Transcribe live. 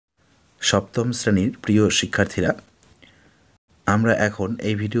সপ্তম শ্রেণীর প্রিয় শিক্ষার্থীরা, আমরা এখন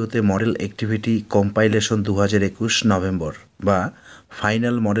এই ভিডিওতে মডেল অ্যাক্টিভিটি কম্পাইলেশন 2021 নভেম্বর বা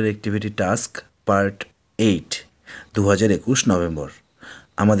final model activity task part 8 2021 November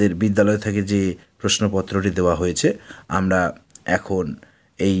আমাদের বিদ্যালয় থেকে যে প্রশ্নপত্রটি দেওয়া হয়েছে, আমরা এখন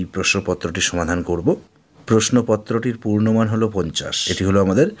এই প্রশ্নপত্রটি সমাধান করব। প্রশ্নপত্রটির পূর্ণমান হলো 50। এটি হলো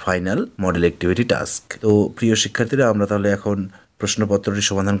আমাদের ফাইনাল মডেল অ্যাক্টিভিটি টাস্ক। তো প্রিয় শিক্ষার্থীরা, আমরা তাহলে এখন প্রশ্নপত্রটি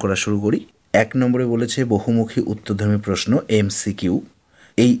সমাধান করা শুরু করি। 1 নম্বরে বলেছে বহুমুখী উত্তরধর্মী প্রশ্ন এমসিকিউ।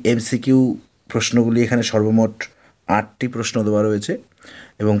 এই এমসিকিউ প্রশ্নগুলি এখানে সর্বমোট 8টি প্রশ্ন দেওয়া রয়েছে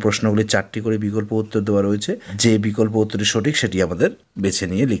এবং প্রশ্নগুলি 4টি করে বিকল্প উত্তর দেওয়া রয়েছে। যে বিকল্প উত্তরটি সঠিক সেটি আমাদের বেছে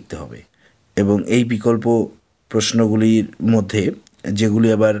নিয়ে লিখতে হবে এবং এই বিকল্প প্রশ্নগুলির মধ্যে যেগুলি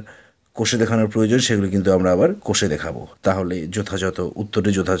আবার কষে দেখানোর প্রয়োজন সেগুলি কিন্তু আমরা আবার কষে দেখাবো, তাহলে যথাযথ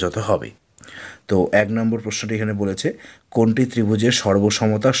উত্তরটি যথাযথ হবে। তো 1 নম্বর প্রশ্নটি এখানে বলেছে কোনটি ত্রিভুজের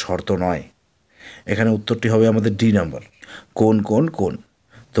সর্বসমতার শর্ত নয়। এখানে উত্তরটি হবে আমাদের ডি নাম্বার, কোন কোন কোন।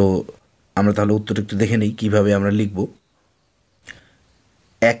 তো আমরা তাহলে উত্তরটি একটু দেখে নিই কীভাবে আমরা লিখব।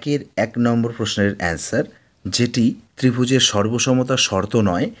 1 নম্বর প্রশ্নের অ্যান্সার, যেটি ত্রিভুজের সর্বসমতার শর্ত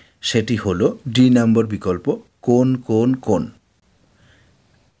নয় সেটি হলো ডি নম্বর বিকল্প, কোন কোন কোন।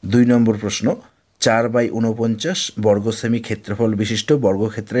 2 নম্বর প্রশ্ন, 4/49 বর্গ সেমি ক্ষেত্রফল বিশিষ্ট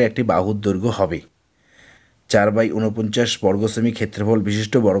বর্গক্ষেত্রের একটি বাহুর দৈর্ঘ্য হবে। 4/49 বর্গ সেমি ক্ষেত্রফল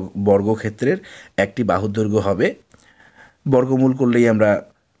বিশিষ্ট বর্গক্ষেত্রের একটি বাহুর দৈর্ঘ্য হবে। বর্গমূল করলেই আমরা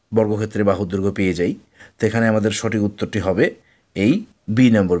বর্গক্ষেত্রের বাহুর দৈর্ঘ্য পেয়ে যাই। তো এখানে আমাদের সঠিক উত্তরটি হবে এই বি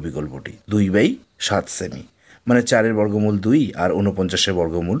নম্বর বিকল্পটি, 2/7 সেমি, মানে 4-এর বর্গমূল 2 আর 49-এর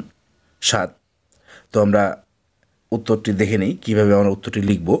বর্গমূল 7। তো আমরা উত্তরটি দেখে নিই কীভাবে আমরা উত্তরটি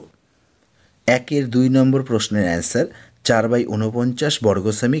লিখব। 2 নম্বর প্রশ্নের অ্যান্সার, 4/49 বর্গ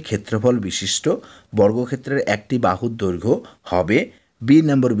সেমি ক্ষেত্রফল বিশিষ্ট বর্গক্ষেত্রের একটি বাহুর দৈর্ঘ্য হবে। বি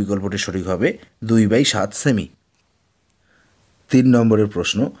নম্বর বিকল্পটি সঠিক হবে 2/7 সেমি। 3 নম্বরের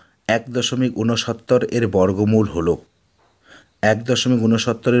প্রশ্ন, 1.69 এর বর্গমূল হলো।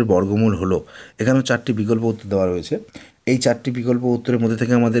 1.69 এর বর্গমূল হলো। এখানেও 4টি বিকল্প উত্তর দেওয়া রয়েছে। এই 4টি বিকল্প উত্তরের মধ্যে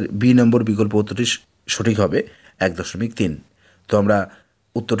থেকে আমাদের বি নম্বর বিকল্প উত্তরটি সঠিক হবে 1.3। তো আমরা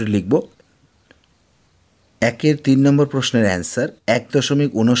উত্তরটি লিখব। 3 নম্বর প্রশ্নের অ্যান্সার,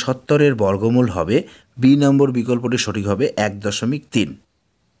 1.69 এর বর্গমূল হবে। বি নম্বর বিকল্পটি সঠিক হবে 1.3।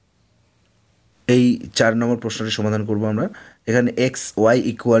 এই 4 নম্বর প্রশ্নটি সমাধান করব আমরা। এখানে x Y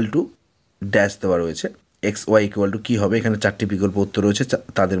equal to dash দেওয়া রয়েছে। এক্স ওয়াই ইকুয়াল টু কী হবে, এখানে 4টি বিকল্প উত্তর রয়েছে,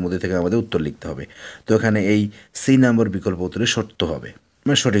 তাদের মধ্যে থেকে আমাদের উত্তর লিখতে হবে। তো এখানে এই সি নম্বর বিকল্প উত্তরে সত্য হবে,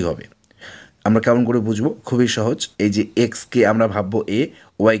 মানে সঠিক হবে। আমরা কেমন করে বুঝবো? খুবই সহজ। এই যে এক্সকে আমরা ভাববো এ,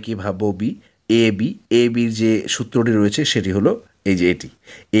 ওয়াইকে ভাববো বি, এ বির যে সূত্রটি রয়েছে সেটি হলো এই যে এটি,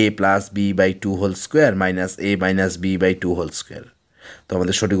 a+b/2² মাইনাস a-b/2²। তো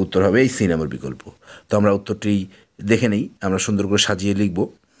আমাদের সঠিক উত্তর হবে এই সি নম্বর বিকল্প। তো আমরা উত্তরটি দেখে নেই, আমরা সুন্দর করে সাজিয়ে লিখব।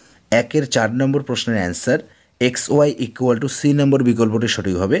 4 নম্বর প্রশ্নের answer, x Y equal to C নম্বর বিকল্পটি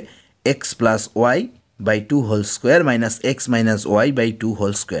সঠিক হবে x+y/2² মাইনাস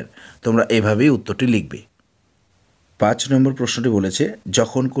x-y/2²। তোমরা এভাবেই উত্তরটি লিখবে। 5 নম্বর প্রশ্নটি বলেছে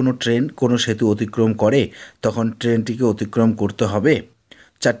যখন কোনো ট্রেন কোনো সেতু অতিক্রম করে তখন ট্রেনটিকে অতিক্রম করতে হবে।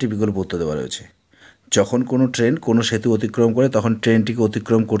 4টি বিকল্প উত্তর দেওয়া রয়েছে। যখন কোনো ট্রেন কোনো সেতু অতিক্রম করে তখন ট্রেনটিকে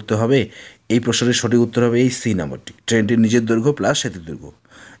অতিক্রম করতে হবে। এই প্রশ্নটির সঠিক উত্তর হবে এই সি নম্বরটি, ট্রেনটির নিজের দৈর্ঘ্য প্লাস সেতুর দৈর্ঘ্য।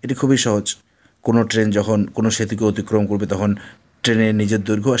 এটি খুবই সহজ। কোনো ট্রেন যখন কোনো সেতুকে অতিক্রম করবে তখন ট্রেনের নিজের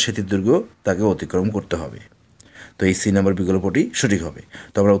দৈর্ঘ্য আর সেতুর দৈর্ঘ্য তাকে অতিক্রম করতে হবে। তো এই সি নম্বর বিকল্পটি সঠিক হবে।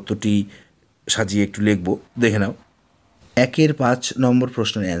 তো আমরা উত্তরটি সাজিয়ে একটু লিখব, দেখে নাও। 5 নম্বর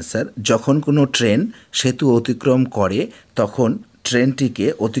প্রশ্নের অ্যান্সার, যখন কোনো ট্রেন সেতু অতিক্রম করে তখন ট্রেনটিকে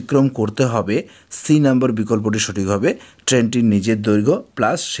অতিক্রম করতে হবে। সি নম্বর বিকল্পটি সঠিক হবে ট্রেনটির নিজের দৈর্ঘ্য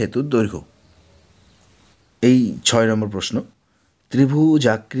প্লাস সেতুর দৈর্ঘ্য। এই 6 নম্বর প্রশ্ন,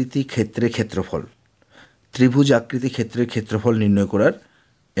 ত্রিভুজাকৃতি ক্ষেত্রের ক্ষেত্রফল। ত্রিভুজাকৃতি ক্ষেত্রের ক্ষেত্রফল নির্ণয় করার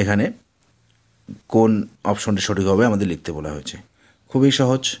এখানে কোন অপশনটি সঠিক হবে আমাদের লিখতে বলা হয়েছে। খুবই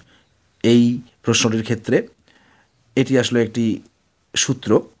সহজ। এই প্রশ্নটির ক্ষেত্রে এটি আসলে একটি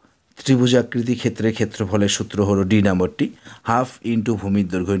সূত্র। ত্রিভুজাকৃতি ক্ষেত্রের ক্ষেত্রফলের সূত্র হলো ডি নম্বরটি, হাফ ইন্টু ভূমির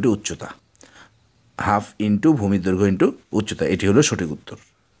দৈর্ঘ্য ইন্টু উচ্চতা। হাফ ইন্টু ভূমির দৈর্ঘ্য ইন্টু উচ্চতা, এটি হলো সঠিক উত্তর।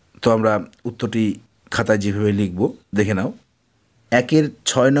 তো আমরা উত্তরটি খাতায় যেভাবে লিখব দেখে নাও।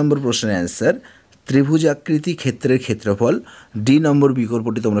 6 নম্বর প্রশ্নের অ্যান্সার, ত্রিভুজাকৃতি ক্ষেত্রের ক্ষেত্রফল ডি নম্বর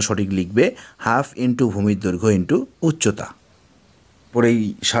বিকল্পটি তোমরা সঠিক লিখবে, হাফ ইন্টু ভূমির দৈর্ঘ্য ইন্টু উচ্চতা। পরে এই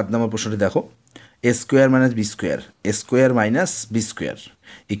 7 নম্বর প্রশ্নটি দেখো, a² minus b²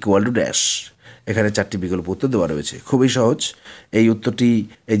 equal to dash. এখানে 4টি বিকল্প উত্তর দেওয়া রয়েছে। খুবই সহজ এই উত্তরটি।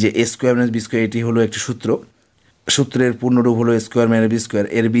 এই যে a² - b² এটি হলো একটি সূত্র। সূত্রের পূর্ণরূপ হলো স্কোয়ার মাইনাস বি স্কোয়ার,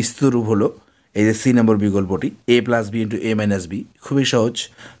 এর বিস্তৃত রূপ হলো এই যে সি নম্বর বিকল্পটি এ প্লাস বি ইন্টু এ মাইনাস বি। খুবই সহজ।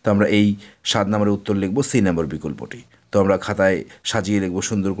 তো আমরা এই 7 নম্বরের উত্তর লিখব সি নম্বর বিকল্পটি। তো আমরা খাতায় সাজিয়ে লিখব,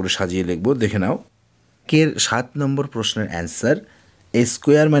 সুন্দর করে সাজিয়ে লিখব, দেখে নাও। কের 7 নম্বর প্রশ্নের answer A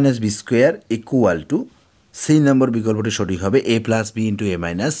square minus B square equal to C নম্বর বিকল্পটি সঠিক হবে এ প্লাস বি ইন্টু এ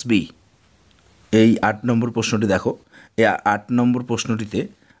মাইনাস বি। এই 8 নম্বর প্রশ্নটি দেখো, এই 8 নম্বর প্রশ্নটিতে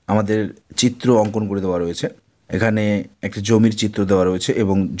আমাদের চিত্র অঙ্কন করে দেওয়া রয়েছে। এখানে একটি জমির চিত্র দেওয়া রয়েছে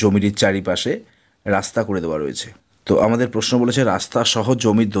এবং জমিটির চারিপাশে রাস্তা করে দেওয়া রয়েছে। তো আমাদের প্রশ্ন বলেছে রাস্তা সহ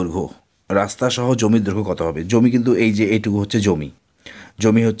জমির দৈর্ঘ্য, রাস্তা সহ জমির দৈর্ঘ্য কত হবে। জমি কিন্তু এই যে এইটুকু হচ্ছে জমি,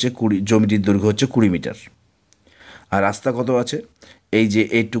 জমি হচ্ছে জমিটির দৈর্ঘ্য হচ্ছে 20 মিটার। আর রাস্তা কত আছে, এই যে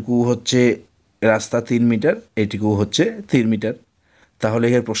এইটুকু হচ্ছে রাস্তা 3 মিটার, এইটুকু হচ্ছে 3 মিটার। তাহলে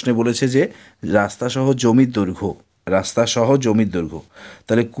এর প্রশ্নে বলেছে যে রাস্তা সহ জমির দৈর্ঘ্য, রাস্তা সহ জমির দৈর্ঘ্য,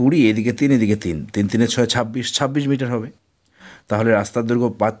 তাহলে 20 এদিকে 3 এদিকে 3, 3 3 6 26 মিটার হবে। তাহলে রাস্তার দৈর্ঘ্য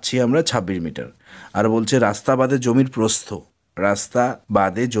পাচ্ছি আমরা 26 মিটার। আর বলছে রাস্তা বাদে জমির প্রস্থ, রাস্তা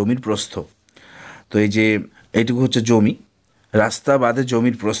বাদে জমির প্রস্থ। তো এই যে এইটুকু হচ্ছে জমি, রাস্তা বাদে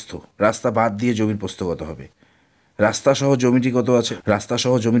জমির প্রস্থ, রাস্তা বাদ দিয়ে জমির প্রস্থ কত হবে। রাস্তা সহ জমিটি কত আছে, রাস্তা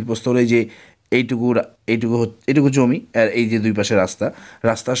সহ জমির প্রস্থ হলো এই যে এইটুকু, এইটুকু জমি আর এই যে দুই পাশে রাস্তা,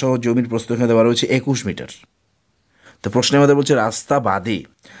 রাস্তা সহ জমির প্রস্থ এখানে দেওয়া রয়েছে 21 মিটার। তো প্রশ্নে আমাদের বলছে রাস্তা বাদে,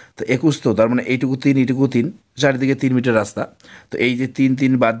 তো 21, তো তার মানে এইটুকু 3 এইটুকু 3, চারিদিকে 3 মিটার রাস্তা। তো এই যে 3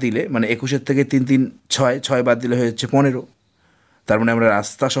 3 বাদ দিলে মানে 21-এর থেকে 3 3 6, 6 বাদ দিলে হয়ে যাচ্ছে 15। তার মানে আমরা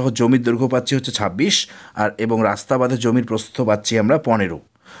রাস্তা সহ জমির দৈর্ঘ্য পাচ্ছি হচ্ছে 26, আর এবং রাস্তা বাদে জমির প্রস্থ পাচ্ছি আমরা 15।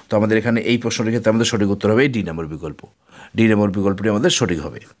 তো আমাদের এখানে এই প্রশ্নটির ক্ষেত্রে আমাদের সঠিক উত্তর হবে ডি নম্বর বিকল্প। ডি নম্বর বিকল্পটি আমাদের সঠিক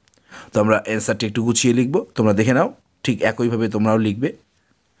হবে। তো আমরা অ্যান্সারটি একটু গুছিয়ে লিখব, তোমরা দেখে নাও, ঠিক একইভাবে তোমরাও লিখবে।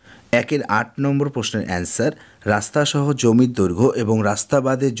 1-এর 8 নম্বর প্রশ্নের অ্যান্সার রাস্তা সহ জমির দৈর্ঘ্য এবং রাস্তা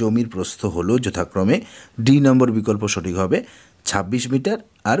বাদে জমির প্রস্থ হলো যথাক্রমে ডি নম্বর বিকল্প সঠিক হবে 26 মিটার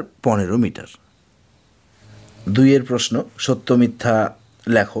আর 15 মিটার। 2-এর প্রশ্ন সত্য মিথ্যা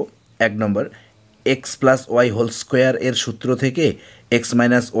লেখো। 1 নম্বর x plus Y whole square এর সূত্র থেকে x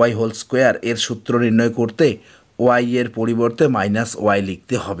minus Y whole square এর সূত্র নির্ণয় করতে ওয়াই এর পরিবর্তে মাইনাস ওয়াই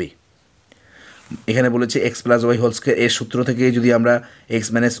লিখতে হবে। এখানে বলেছে x plus Y whole square এর সূত্র থেকে যদি আমরা এক্স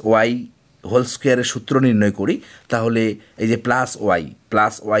মাইনাস ওয়াই হোল স্কোয়ারের সূত্র নির্ণয় করি তাহলে এই যে প্লাস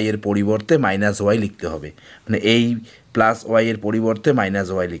ওয়াই এর পরিবর্তে মাইনাস ওয়াই লিখতে হবে, মানে এই প্লাস ওয়াই এর পরিবর্তে মাইনাস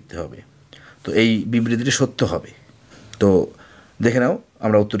ওয়াই লিখতে হবে। তো এই বিবৃতিটি সত্য হবে। তো দেখে নাও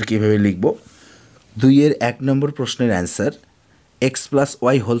আমরা উত্তরটি কীভাবে লিখব। 2-এর 1 নম্বর প্রশ্নের answer x plus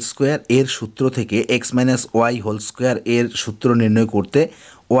Y whole square এর সূত্র থেকে x minus Y whole square এর সূত্র নির্ণয় করতে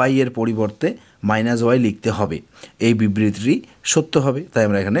ওয়াই এর পরিবর্তে মাইনাস ওয়াই লিখতে হবে। এই বিবৃতিটি সত্য হবে, তাই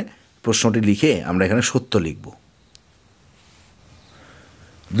আমরা এখানে প্রশ্নটি লিখে আমরা এখানে সত্য লিখব।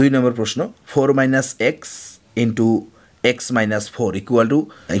 2 নম্বর প্রশ্ন 4 minus x into x minus 4 equal to,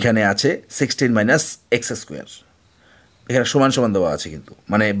 এখানে আছে 16 মাইনাস এক্স স্কোয়ার। এখানে সমান সমান দেওয়া আছে, কিন্তু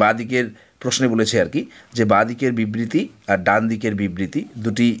মানে বাঁ দিকের প্রশ্নে বলেছে আর কি যে বাঁ দিকের বিবৃতি আর ডান দিকের বিবৃতি,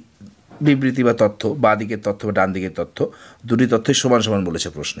 দুটি বিবৃতি বা তথ্য, বাঁ দিকের তথ্য বা ডান দিকের তথ্য, দুটি তথ্যই সমান সমান বলেছে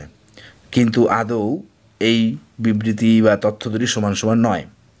প্রশ্নে, কিন্তু আদৌ এই বিবৃতি বা তথ্য দুটি সমান সমান নয়।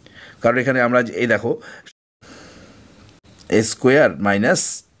 কারণ এখানে আমরা এই দেখো এ স্কোয়ার মাইনাস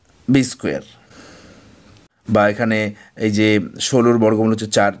বি স্কোয়ার, বা এখানে এই যে 16 বর্গমূল হচ্ছে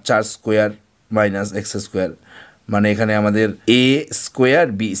 4 স্কোয়ার মাইনাস এক্স স্কোয়ার, মানে এখানে আমাদের এ স্কোয়ার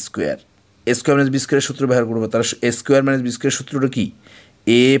বি স্কোয়ার, এ স্কোয়ার মাইনাস বি স্কোয়ারের সূত্র ব্যবহার করবো। তার এ স্কোয়ার মাইনাস বি স্কোয়ারের সূত্রটা কি,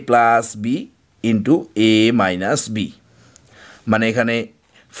 এ প্লাস বি ইন্টু এ মাইনাস বি, মানে এখানে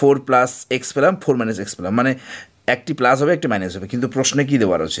 4 প্লাস এক্স পেলাম, 4 মাইনাস এক্স পেলাম, মানে একটি প্লাস হবে একটি মাইনাস হবে, কিন্তু প্রশ্নে কী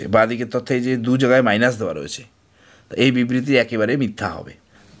দেওয়া রয়েছে বাঁ দিকের তথ্যে যে দু জায়গায় মাইনাস দেওয়া রয়েছে, তো এই বিবৃতি একেবারে মিথ্যা হবে।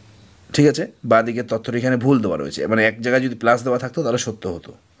 ঠিক আছে, বাঁ দিকের তথ্যটি এখানে ভুল দেওয়া রয়েছে, মানে এক জায়গায় যদি প্লাস দেওয়া থাকতো তাহলে সত্য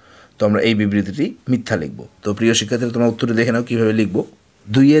হতো। তো আমরা এই বিবৃতিটি মিথ্যা লিখব। তো প্রিয় শিক্ষার্থীরা তোমরা উত্তরটি দেখে নাও কীভাবে লিখব।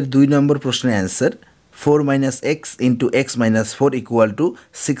 2-এর 2 নম্বর প্রশ্নের answer 4 minus x into x minus 4 equal to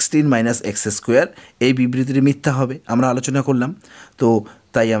 16 minus x square, এই বিবৃতিটি মিথ্যা হবে, আমরা আলোচনা করলাম। তো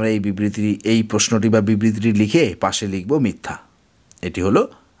তাই আমরা এই প্রশ্নটি বা বিবৃতিটি লিখে পাশে লিখব মিথ্যা। এটি হলো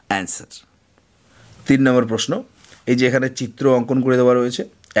অ্যান্সার। 3 নম্বর প্রশ্ন, এই যে এখানে চিত্র অঙ্কন করে দেওয়া রয়েছে,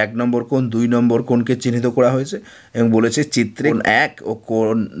 1 নম্বর কোণ 2 নম্বর কোণকে চিহ্নিত করা হয়েছে এবং বলেছে চিত্রে কোণ 1 ও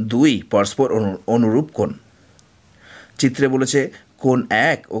কোণ 2 পরস্পর অনুরূপ কোণ। চিত্রে বলেছে কোণ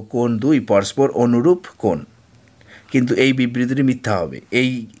 1 ও কোণ 2 পরস্পর অনুরূপ কোণ, কিন্তু এই বিবৃতিটি মিথ্যা হবে।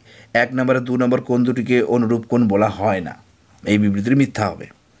 এই 1 নম্বর আর 2 নম্বর কোণ দুটিকে অনুরূপ কোণ বলা হয় না, এই বিবৃতিটি মিথ্যা হবে।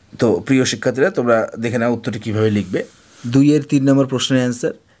 তো প্রিয় শিক্ষার্থীরা তোমরা দেখে নাও উত্তরটি কীভাবে লিখবে। 2-এর 3 নম্বর প্রশ্নের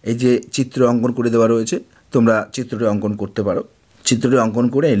অ্যান্সার, এই যে চিত্র অঙ্কন করে দেওয়া রয়েছে, তোমরা চিত্রটি অঙ্কন করতে পারো। চিত্রটি অঙ্কন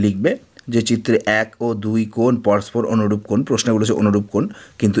করে লিখবে যে চিত্রে 1 ও 2 কোণ পরস্পর অনুরূপ কোণ, প্রশ্নে বলেছে অনুরূপ কোণ,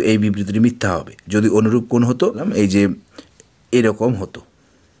 কিন্তু এই বিবৃতিটি মিথ্যা হবে। যদি অনুরূপ কোণ হতো এই যে এরকম হতো,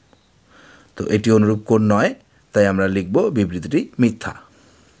 তো এটি অনুরূপ কোণ নয়, তাই আমরা লিখব বিবৃতিটি মিথ্যা।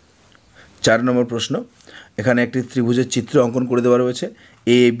 4 নম্বর প্রশ্ন, এখানে একটি ত্রিভুজের চিত্র অঙ্কন করে দেওয়া রয়েছে,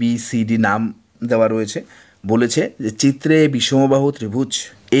 এ বি সি ডি নাম দেওয়া রয়েছে। বলেছে যে চিত্রে বিষমবাহু ত্রিভুজ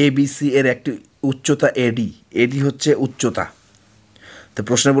এ বি সি এর একটি উচ্চতা এডি, এডি হচ্ছে উচ্চতা। তো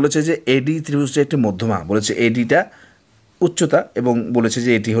প্রশ্নে বলেছে যে এডি ত্রিভুজটা একটি মধ্যমা, বলেছে এডিটা উচ্চতা এবং বলেছে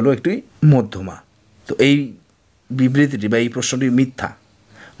যে এটি হলো একটি মধ্যমা। তো এই বিবৃতিটি বা এই প্রশ্নটি মিথ্যা।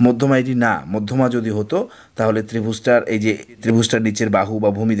 মধ্যমা এটি না, মধ্যমা যদি হতো তাহলে ত্রিভুজটার এই যে ত্রিভুজটার নিচের বাহু বা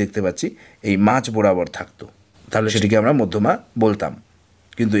ভূমি দেখতে পাচ্ছি এই মাঝ বরাবর থাকতো, তাহলে সেটিকে আমরা মধ্যমা বলতাম।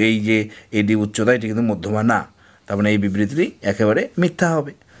 কিন্তু এই যে এডি উচ্চতা এটি কিন্তু মধ্যমা না, তার মানে এই বিবৃতিটি একেবারে মিথ্যা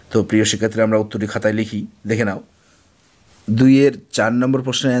হবে। তো প্রিয় শিক্ষার্থীরা, আমরা উত্তরটি খাতায় লিখি, দেখে নাও। 2-এর 4 নম্বর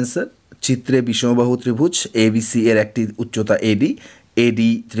প্রশ্নের অ্যান্সার, চিত্রে বিষমবাহু ত্রিভুজ এবিসি এর একটি উচ্চতা এডি, এডি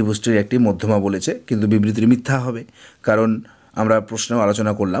ত্রিভুজটির একটি মধ্যমা বলেছে, কিন্তু বিবৃতিটি মিথ্যা হবে। কারণ আমরা প্রশ্নেও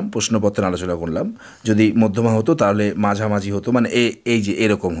আলোচনা করলাম, প্রশ্নপত্রে আলোচনা করলাম, যদি মধ্যমা হতো তাহলে মাঝামাঝি হতো, মানে এই যে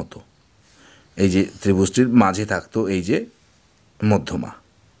এরকম হতো, এই যে ত্রিভুজটির মাঝে থাকতো এই যে মধ্যমা,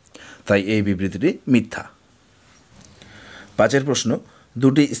 তাই এই বিবৃতিটি মিথ্যা। 5-এর প্রশ্ন,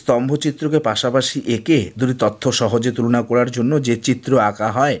 দুটি স্তম্ভচিত্রকে পাশাপাশি এঁকে দুটি তথ্য সহজে তুলনা করার জন্য যে চিত্র আঁকা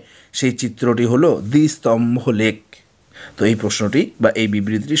হয় সেই চিত্রটি হলো দ্বিস্তম্ভলেখ। তো এই প্রশ্নটি বা এই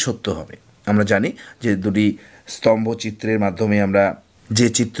বিবৃতিটি সত্য হবে। আমরা জানি যে দুটি স্তম্ভচিত্রের মাধ্যমে আমরা যে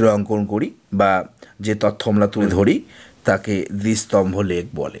চিত্র অঙ্কন করি বা যে তথ্য আমরা তুলে ধরি তাকে দ্বিস্তম্ভলেখ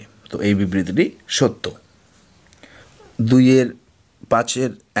বলে। তো এই বিবৃতিটি সত্য। 2-এর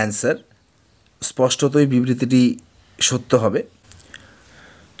 5-এর অ্যান্সার, স্পষ্টতই বিবৃতিটি সত্য হবে।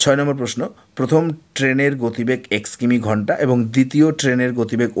 6 নম্বর প্রশ্ন, প্রথম ট্রেনের গতিবেগ এক্স কিমি ঘন্টা এবং দ্বিতীয় ট্রেনের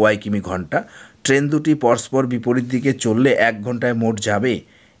গতিবেগ ওয়াই কিমি ঘন্টা, ট্রেন দুটি পরস্পর বিপরীত দিকে চললে 1 ঘন্টায় মোট যাবে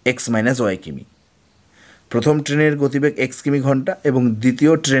এক্স মাইনাস ওয়াই কিমি। প্রথম ট্রেনের গতিবেগ এক্স কিমি ঘন্টা এবং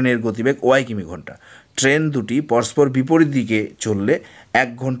দ্বিতীয় ট্রেনের গতিবেগ ওয়াই কিমি ঘন্টা, ট্রেন দুটি পরস্পর বিপরীত দিকে চললে 1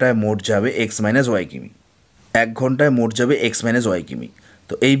 ঘন্টায় মোট যাবে এক্স মাইনাস ওয়াই কিমি। 1 ঘন্টায় মোট যাবে এক্স মাইনাস ওয়াই কিমি।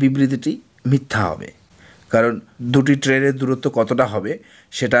 তো এই বিবৃতিটি মিথ্যা হবে, কারণ দুটি ট্রেনের দূরত্ব কতটা হবে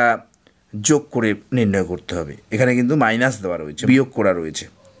সেটা যোগ করে নির্ণয় করতে হবে। এখানে কিন্তু মাইনাস দেওয়া রয়েছে, বিয়োগ করা রয়েছে,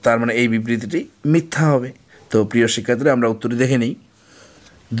 তার মানে এই বিবৃতিটি মিথ্যা হবে। তো প্রিয় শিক্ষার্থীরা, আমরা উত্তরটি দেখে নিই।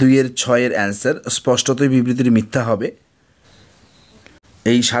 2-এর 6-এর অ্যান্সার, স্পষ্টতই বিবৃতিটি মিথ্যা হবে।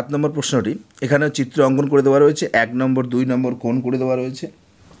 এই 7 নম্বর প্রশ্নটি, এখানেও চিত্র অঙ্কন করে দেওয়া রয়েছে, 1 নম্বর 2 নম্বর কোণ করে দেওয়া রয়েছে।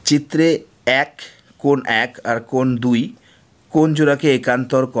 চিত্রে 1 কোণ 1 আর কোণ 2 কোণ জোড়াকে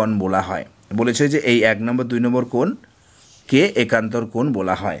একান্তর কোণ বলা হয়। বলেছে যে এই 1 নম্বর 2 নম্বর কোণকে একান্তর কোণ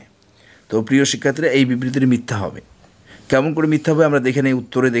বলা হয়। তো প্রিয় শিক্ষার্থীরা, এই বিবৃতিটি মিথ্যা হবে। কেমন করে মিথ্যা হবে আমরা দেখে নেই,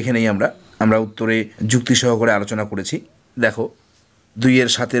 উত্তরে দেখে নেই। আমরা উত্তরে যুক্তি সহকারে আলোচনা করেছি। দেখো, 2-এর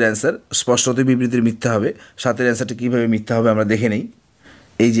 7-এর অ্যান্সার, স্পষ্টতই বিবৃতির মিথ্যা হবে। 7-এর অ্যান্সারটি কীভাবে মিথ্যা হবে আমরা দেখে নেই।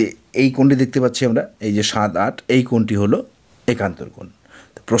 এই যে এই কোণটি দেখতে পাচ্ছি আমরা, এই যে 7, 8, এই কোণটি হলো একান্তর কোণ।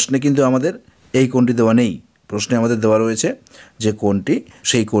 প্রশ্নে কিন্তু আমাদের এই কোণটি দেওয়া নেই, প্রশ্নে আমাদের দেওয়া রয়েছে যে কোণটি,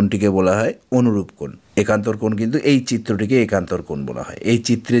 সেই কোণটিকে বলা হয় অনুরূপ কোণ। একান্তর কোণ কিন্তু এই চিত্রটিকে একান্তর কোণ বলা হয়। এই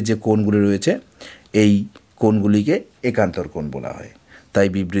চিত্রের যে কোণগুলি রয়েছে এই কোণগুলিকে একান্তর কোণ বলা হয়, তাই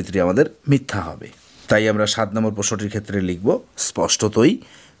বিবৃতিটি আমাদের মিথ্যা হবে। তাই আমরা 7 নম্বর প্রশ্নটির ক্ষেত্রে লিখব স্পষ্টতই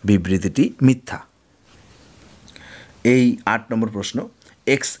বিবৃতিটি মিথ্যা। এই 8 নম্বর প্রশ্ন,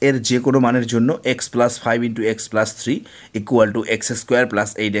 এক্স এর যে কোনো মানের জন্য x plus 5 into x plus 3 equal to x square plus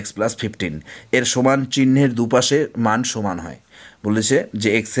 8x plus 15 এর সমান চিহ্নের দুপাশে মান সমান হয়। বলেছে যে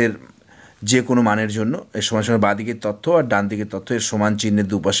এক্সের যে কোনো মানের জন্য এর সমান সমান বাঁ দিকের তথ্য আর ডান দিকের তথ্য এর সমান চিহ্নের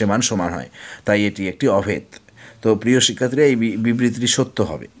দুপাশে মান সমান হয়, তাই এটি একটি অভেদ। তো প্রিয় শিক্ষার্থীরা, এই বিবৃতিটি সত্য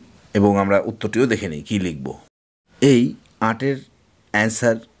হবে এবং আমরা উত্তরটিও দেখে নিই কী লিখব। এই 8-এর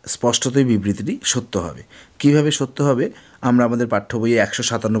অ্যান্সার, স্পষ্টতই বিবৃতিটি সত্য হবে। কিভাবে সত্য হবে আমরা আমাদের পাঠ্য বইয়ে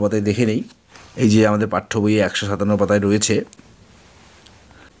 157 পাতায় দেখে নেই। এই যে আমাদের পাঠ্য বইয়ে 157 পাতায় রয়েছে,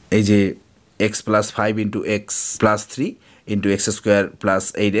 এই যে x plus 5 into x plus 3 into x square plus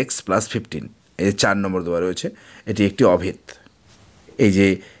 8x plus 15, এই 4 নম্বর দেওয়া রয়েছে, এটি একটি অভেদ। এই যে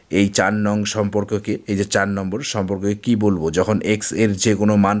এই 4 নং সম্পর্ককে, এই যে 4 নম্বর সম্পর্ককে কী বলবো, যখন এক্স এর যে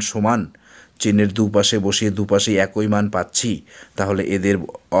কোনো মান সমান চিহ্নের দুপাশে বসিয়ে দুপাশেই একই মান পাচ্ছি তাহলে এদের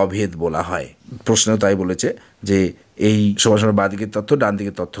অভেদ বলা হয়। প্রশ্নেও তাই বলেছে যে এই সমান সমান বাঁ দিকের তথ্য ডান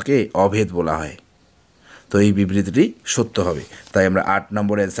দিকের তথ্যকে অভেদ বলা হয়। তো এই বিবৃতিটি সত্য হবে, তাই আমরা 8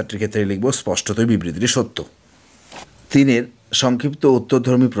 নম্বর অ্যান্সারটির ক্ষেত্রে লিখব স্পষ্টতই বিবৃতিটি সত্য। 3-এর সংক্ষিপ্ত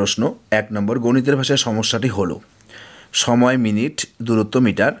উত্তরধর্মী প্রশ্ন, 1 নম্বর, গণিতের ভাষায় সমস্যাটি হলো সময় মিনিট, দূরত্ব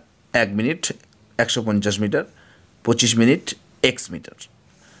metre, 1 minute 150 metre, 25 minute x metre.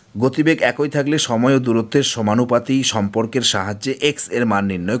 গতিবেগ একই থাকলে সময় ও দূরত্বের সমানুপাতি সম্পর্কের সাহায্যে এক্স এর মান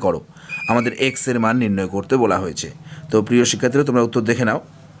নির্ণয় করো। আমাদের এক্স এর মান নির্ণয় করতে বলা হয়েছে। তো প্রিয় শিক্ষার্থীরা, তোমরা উত্তর দেখে নাও।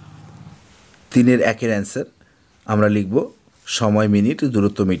 3-এর 1-এর অ্যান্সার আমরা লিখব সময় মিনিট,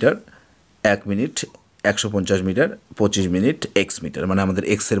 দূরত্ব metre, 1 minute 150 metre, 25 minute x metre, মানে আমাদের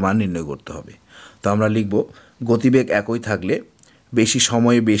এক্স এর মান নির্ণয় করতে হবে। তো আমরা লিখব গতিবেগ একই থাকলে বেশি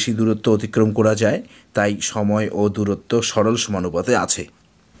সময়ে বেশি দূরত্ব অতিক্রম করা যায়, তাই সময় ও দূরত্ব সরল সমানুপাতে আছে।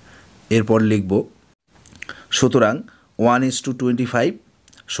 এরপর লিখব সুতরাং 1:25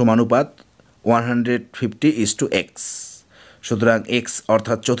 সমানুপাত 150:x। সুতরাং এক্স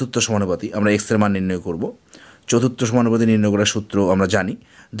অর্থাৎ চতুর্থ সমানুপাতি, আমরা এক্সের মান নির্ণয় করব। চতুর্থ সমানুপাতি নির্ণয় করার সূত্র আমরা জানি,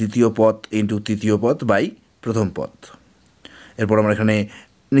 দ্বিতীয় পদ ইন্টু তৃতীয় পদ বাই প্রথম পদ। এরপর আমরা এখানে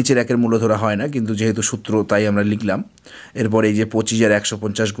নিচের একের মূল্য ধরা হয় না, কিন্তু যেহেতু সূত্র তাই আমরা লিখলাম। এরপর এই যে 25 আর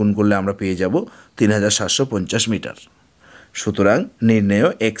 150 গুণ করলে আমরা পেয়ে যাব 3750 মিটার। সুতরাং নির্ণেয়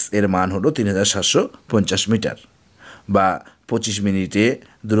এক্স এর মান হলো 3750 মিটার, বা 25 মিনিটে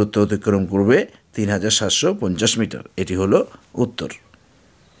দূরত্ব অতিক্রম করবে 3750 মিটার। এটি হলো উত্তর।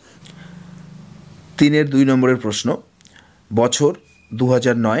 3-এর 2 নম্বরের প্রশ্ন, বছর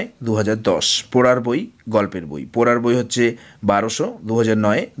 2009-2010, পড়ার বই, গল্পের বই। পড়ার বই হচ্ছে 1200,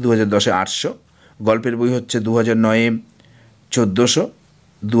 2009-এ, 2010-এ 800। গল্পের বই হচ্ছে 2009-এ 1400,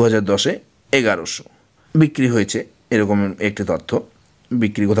 2010-এ 1100। বিক্রি হয়েছে এরকম একটি তথ্য,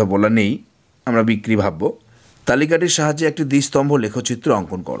 বিক্রি কথা বলা নেই, আমরা বিক্রি ভাবব। তালিকাটির সাহায্যে একটি দ্বিস্তম্ভ লেখচিত্র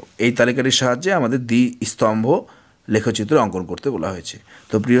অঙ্কন করো। এই তালিকাটির সাহায্যে আমাদের দ্বিস্তম্ভ লেখচিত্র অঙ্কন করতে বলা হয়েছে।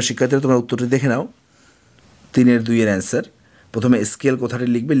 তো প্রিয় শিক্ষার্থীরা, তোমরা উত্তরটি দেখে নাও। 3-এর 2-এর অ্যান্সার, প্রথমে স্কেল কথাটি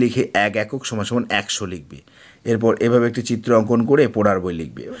লিখবে, লিখে 1 একক = 100 লিখবে। এরপর এভাবে একটি চিত্র অঙ্কন করে পড়ার বই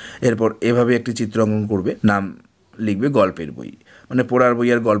লিখবে। এরপর এভাবে একটি চিত্র অঙ্কন করবে, নাম লিখবে গল্পের বই। মানে পড়ার বই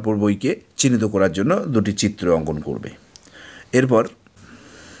আর গল্পের বইকে চিহ্নিত করার জন্য দুটি চিত্র অঙ্কন করবে। এরপর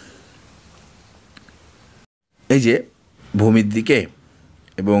এই যে ভূমির দিকে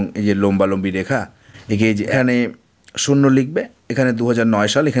এবং এই যে লম্বালম্বি রেখা একে, এই যে এখানে 0 লিখবে, এখানে 2009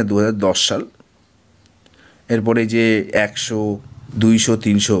 সাল, এখানে 2010 সাল। এরপরে যে 100, 200,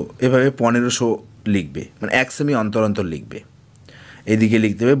 300 এভাবে 1500 লিখবে, মানে 1 সেমি অন্তর অন্তর লিখবে। এদিকে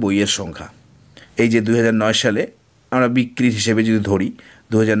লিখতে হবে বইয়ের সংখ্যা। এই যে 2009 সালে আমরা বিক্রির হিসেবে যদি ধরি,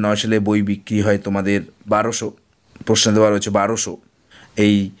 2009 সালে বই বিক্রি হয় তোমাদের 1200, প্রশ্নে দেওয়া রয়েছে 1200।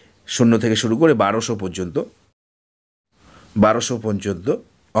 এই 0 থেকে শুরু করে 1200 পর্যন্ত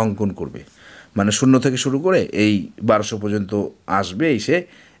অঙ্কন করবে, মানে 0 থেকে শুরু করে এই 1200 পর্যন্ত আসবে। এসে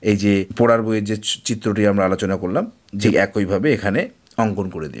এই যে পড়ার বইয়ের যে চিত্রটি আমরা আলোচনা করলাম, যে একইভাবে এখানে অঙ্কন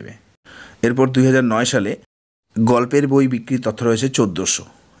করে দেবে। এরপর 2009 সালে গল্পের বই বিক্রির তথ্য রয়েছে 1400।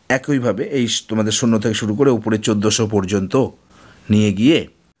 একইভাবে এই তোমাদের 0 থেকে শুরু করে উপরে 1400 পর্যন্ত নিয়ে গিয়ে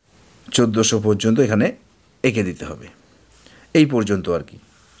 1400 পর্যন্ত এখানে এঁকে দিতে হবে। এই পর্যন্ত আর কি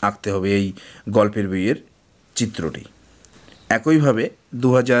আঁকতে হবে এই গল্পের বইয়ের চিত্রটি। একইভাবে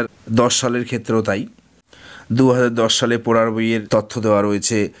 2010 সালের ক্ষেত্রেও তাই। 2010 সালে পড়ার বইয়ের তথ্য দেওয়া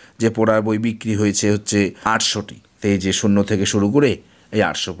রয়েছে যে পড়ার বই বিক্রি হয়েছে হচ্ছে 800টি। এই যে 0 থেকে শুরু করে এই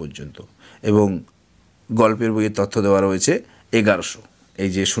 800 পর্যন্ত, এবং গল্পের বইয়ের তথ্য দেওয়া রয়েছে 1100। এই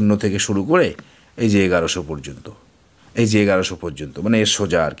যে 0 থেকে শুরু করে এই যে 1100 পর্যন্ত, এই যে 1100 পর্যন্ত, মানে এর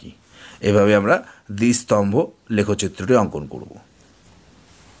সোজা আর কি। এভাবে আমরা দ্বিস্তম্ভ লেখচিত্রটি অঙ্কন করব।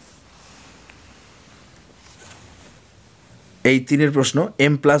 এই 3-এর প্রশ্ন,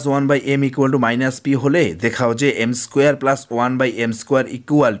 m+1/m = -p হলে দেখাও যে m² + 1/m² =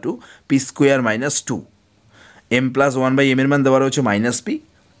 p² - 2। m+1/m এর মান দেওয়া রয়েছে -p।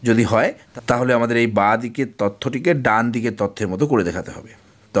 যদি হয় তাহলে আমাদের এই বাঁ দিকের তথ্যটিকে ডান দিকের তথ্যের মতো করে দেখাতে হবে,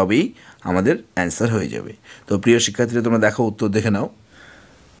 তবেই আমাদের অ্যান্সার হয়ে যাবে। তো প্রিয় শিক্ষার্থীরা, তোমরা দেখো, উত্তর দেখে নাও।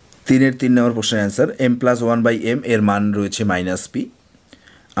 3-এর 3 নম্বর প্রশ্নের অ্যান্সার, m+1/m এর মান রয়েছে -p।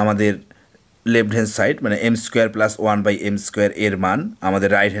 আমাদের লেফট হ্যান্ড সাইড মানে m² + 1/m² এর মান আমাদের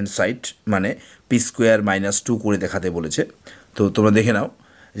রাইট হ্যান্ড সাইড মানে p² - 2 করে দেখাতে বলেছে। তো তোমরা দেখে নাও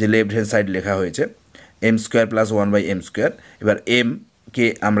যে লেফট হ্যান্ড সাইড লেখা হয়েছে m² + 1/m²। এবার কে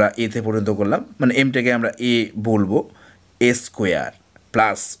আমরা এতে পরিণত করলাম, মানে এমটাকে আমরা এ বলবো, a²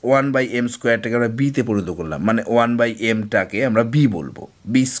 প্লাস 1/m²টাকে আমরা বিতে পরিণত করলাম, মানে 1/mটাকে আমরা বি বলবো,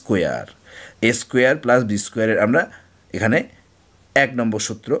 b²। a² + b² আমরা এখানে 1 নম্বর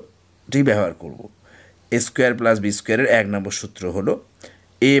সূত্রটি ব্যবহার করব। a² + b² 1 নম্বর সূত্র হলো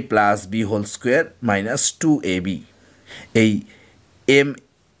a + b² - 2ab। এই m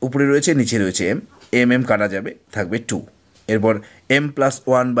উপরে রয়েছে, নিচে রয়েছে m কাটা যাবে, থাকবে 2। এরপর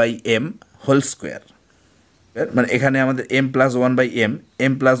m+1/m² মানে এখানে আমাদের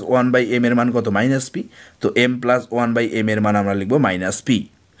m+1/m এর মান কত? -p। তো m+1/m এর মান আমরা লিখব -p।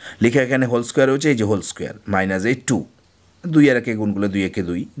 লিখে এখানে হোল স্কোয়ার রয়েছে, এই যে হোল স্কোয়ার মাইনাস এই 2। 2 আর 1 গুণ করলে 2 একে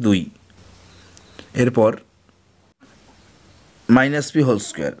 2 2। এরপর মাইনাস পি হোল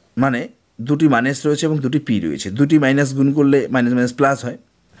স্কোয়ার, মানে দুটি মাইনাস রয়েছে এবং দুটি পি রয়েছে, দুটি মাইনাস গুণ করলে মাইনাস মাইনাস প্লাস হয়,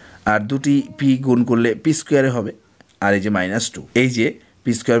 আর দুটি পি গুণ করলে পি স্কোয়ারে হবে। আর এই যে -2, এই যে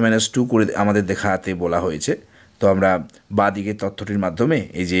পি স্কোয়ার -2 করে আমাদের দেখাতে বলা হয়েছে। তো আমরা বাঁ দিকের তথ্যটির মাধ্যমে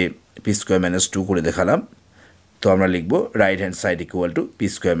এই যে পি স্কোয়ার -2 করে দেখালাম। তো আমরা লিখব right hand side equal to P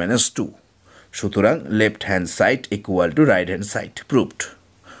square -2। সুতরাং left hand side equal to right hand side, proved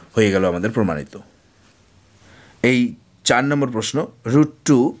হয়ে গেল আমাদের প্রমাণিত। এই 4 নম্বর প্রশ্ন,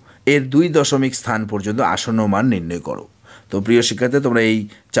 √2 এর 2 দশমিক স্থান পর্যন্ত আসন্ন মান নির্ণয় করো। তো প্রিয় শিক্ষার্থী, তোমরা এই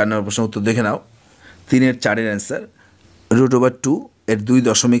 4 নম্বর প্রশ্ন উত্তর দেখে নাও। 3-এর 4-এর অ্যান্সার, √2 এর 2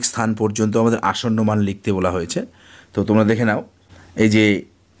 দশমিক স্থান পর্যন্ত আমাদের আসন্ন মান লিখতে বলা হয়েছে। তো তোমরা দেখে নাও, এই যে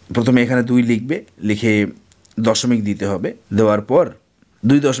প্রথমে এখানে 2 লিখবে, লিখে দশমিক দিতে হবে, দেওয়ার পর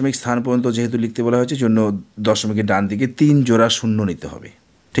 2 দশমিক স্থান পর্যন্ত যেহেতু লিখতে বলা হয়েছে জন্য দশমিকের ডান দিকে 3 জোড়া শূন্য নিতে হবে।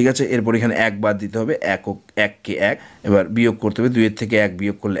 ঠিক আছে, এরপর এখানে 1 বাদ দিতে হবে, 1কে 1, এবার বিয়োগ করতে হবে, 2-এর থেকে 1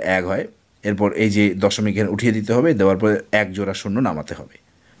 বিয়োগ করলে 1 হয়। এরপর এই যে দশমিক এখানে উঠিয়ে দিতে হবে, দেওয়ার পরে 1 জোড়া শূন্য নামাতে হবে।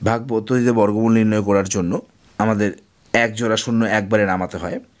 ভাগ পদ্ধতিতে বর্গমূল নির্ণয় করার জন্য আমাদের 1 জোড়া শূন্য একবারে নামাতে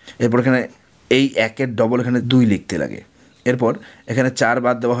হয়। এরপর এখানে এই 1-এর ডবল এখানে 2 লিখতে লাগে। এরপর এখানে 4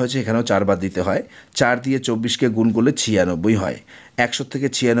 বাদ দেওয়া হয়েছে, এখানেও 4 বাদ দিতে হয়। 4 দিয়ে 24কে গুণ করলে 96 হয়, 100 থেকে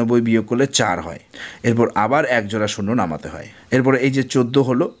 96 বিয়োগ করলে 4 হয়। এরপর আবার 1 জোড়া শূন্য নামাতে হয়। এরপরে এই যে 14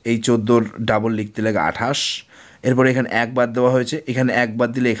 হলো, এই 14-র ডাবল লিখতে লাগে 28। এরপরে এখানে 1 বাদ দেওয়া হয়েছে, এখানে 1 বাদ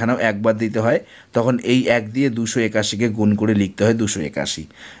দিলে এখানেও 1 বাদ দিতে হয়, তখন এই 1 দিয়ে 281কে গুণ করে লিখতে হয় 281।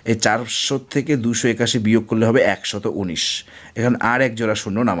 এই 400 থেকে 281 বিয়োগ করলে হবে 119। এখানে আর 1 জোড়া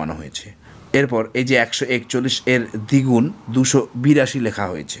শূন্য নামানো হয়েছে। এরপর এই যে 141 এর দ্বিগুণ 282 লেখা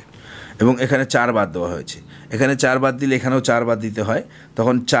হয়েছে এবং এখানে 4 বাদ দেওয়া হয়েছে। এখানে 4 বাদ দিলে এখানেও 4 বাদ দিতে হয়,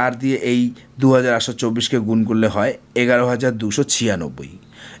 তখন 4 দিয়ে এই 2824কে গুণ করলে হয় 11296।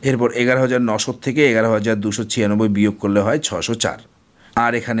 এরপর 11900 থেকে 11296 বিয়োগ করলে হয় 604।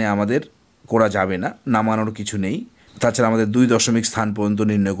 আর এখানে আমাদের করা যাবে না, নামানোর কিছু নেই। তাছাড়া আমাদের 2 দশমিক স্থান পর্যন্ত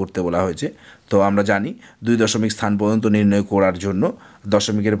নির্ণয় করতে বলা হয়েছে। তো আমরা জানি 2 দশমিক স্থান পর্যন্ত নির্ণয় করার জন্য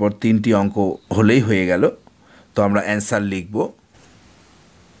দশমিকের পর 3টি অঙ্ক হলেই হয়ে গেল। তো আমরা অ্যান্সার লিখব।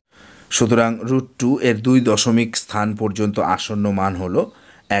 সুতরাং √2 এর 2 দশমিক স্থান পর্যন্ত আসন্ন মান হলো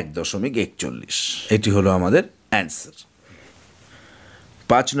 1.41। এটি হলো আমাদের অ্যান্সার।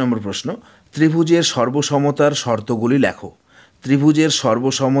 5 নম্বর প্রশ্ন, ত্রিভুজের সর্বসমতার শর্তগুলি লেখো। ত্রিভুজের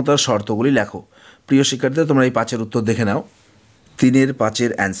সর্বসমতার শর্তগুলি লেখো। প্রিয় শিক্ষার্থীরা, তোমরা এই 5-এর উত্তর দেখে নাও। 3-এর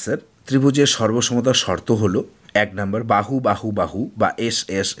 5-এর অ্যান্সার, ত্রিভুজের সর্বসমতার শর্ত হলো 1 নম্বর বাহু বাহু বাহু বা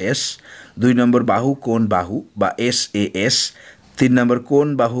SSS, 2 নম্বর বাহু কোণ বাহু বা SAS, 3 নম্বর কোণ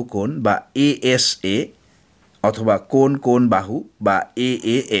বাহু কোণ বা ASA অথবা কোণ কোণ বাহু বা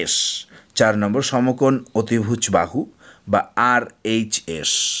AAS, 4 নম্বর সমকোণ অতিভুজ বাহু বা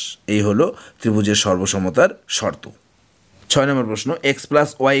RHS। এই হলো ত্রিভুজের সর্বসমতার শর্ত। 6 নম্বর প্রশ্ন, x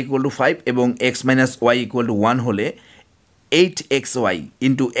 + y = 5 এবং x - y = 1 হলে 8xy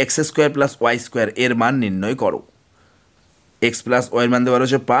 × x² + y² এর মান নির্ণয় করো। x + y এর মান দেওয়া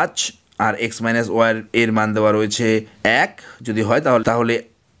রয়েছে 5 আর x - y এর মান দেওয়া রয়েছে 1 যদি হয় তাহলে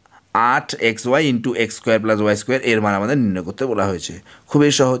 8xy × x² + y² এর মান আমাদের নির্ণয় করতে বলা হয়েছে।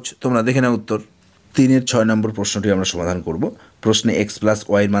 খুবই সহজ, তোমরা দেখে নাও উত্তর। 3-এর 6 নম্বর প্রশ্নটি আমরা সমাধান করব। প্রশ্নে x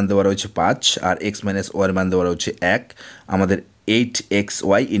 + y এর মান দেওয়া রয়েছে 5 আর x - y এর মান দেওয়া রয়েছে 1। আমাদের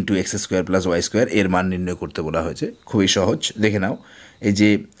 8xy × x² + y² এর মান নির্ণয় করতে বলা হয়েছে। খুবই সহজ, দেখে নাও। এই যে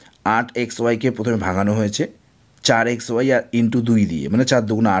 8xyকে প্রথমে ভাঙানো হয়েছে 4xy আর × 2 দিয়ে, মানে 4 ×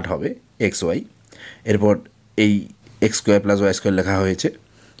 2 = 8 হবে xy। এরপর এই x² + y² লেখা হয়েছে।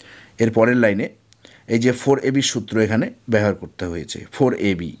 এর পরের লাইনে এই যে 4ab সূত্র এখানে ব্যবহার করতে হয়েছে।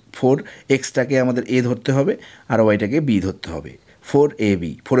 4ab, 4xটাকে আমাদের a ধরতে হবে আর ওয়াইটাকে b ধরতে হবে।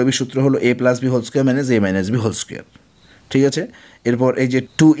 4ab সূত্র হলো a + b² - a - b²। ঠিক আছে, এরপর এই যে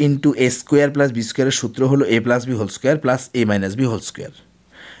 2 × a² + b² এর সূত্র হলো a + b² + a - b²।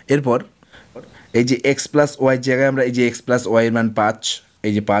 এরপর এই যে x + y জায়গায় আমরা এই যে x + y এর মান 5,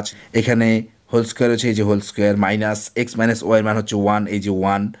 এই যে 5, এখানে হোল স্কোয়ার হচ্ছে এই যে whole square, minus x - y এর মান হচ্ছে 1, এই যে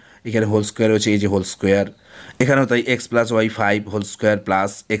 1, এখানে হোল স্কোয়ার হচ্ছে এই যে হোল স্কোয়ার, এখানেও তাই x + y 5 whole square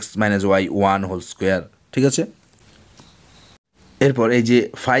plus x - y 1 whole square. ঠিক আছে, এরপর এই যে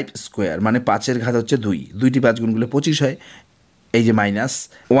 5² মানে 5-এর ঘাত হচ্ছে 2, 2টি 5 গুণ করলে 25 হয়। এই যে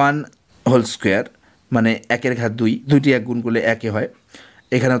 -1 হোল স্কোয়ার মানে 1-এর ঘাত 2, 2টি 1 গুণ করলে 1 হয়।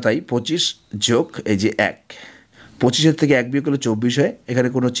 এখানেও তাই 25 যোগ এই যে 1, 25-এর থেকে 1 বিয়োগ করলে 24 হয়। এখানে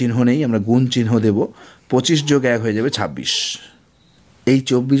কোনো চিহ্ন নেই, আমরা গুণ চিহ্ন দেব। 25 যোগ 1 হয়ে যাবে 26। এই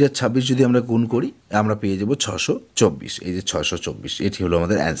 24 আর 26 যদি আমরা গুণ করি আমরা পেয়ে যাব 624। এই যে 624, এটি হলো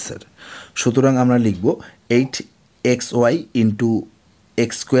আমাদের অ্যান্সার। সুতরাং আমরা লিখব x Y into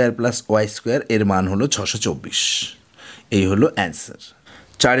x square plus Y square এর মান হলো 624। এই হলো অ্যান্সার।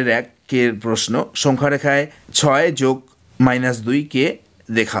 4-1 প্রশ্ন, সংখ্যারেখায় 6+-2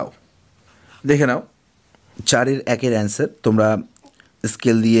 দেখাও। দেখে নাও 4-1 অ্যান্সার। তোমরা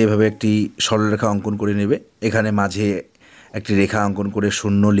স্কেল দিয়ে এভাবে একটি সরলরেখা অঙ্কন করে নেবে, এখানে মাঝে একটি রেখা অঙ্কন করে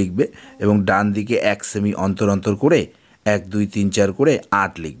 0 লিখবে এবং ডান দিকে 1 সেমি অন্তর অন্তর করে 1 2 3 4 করে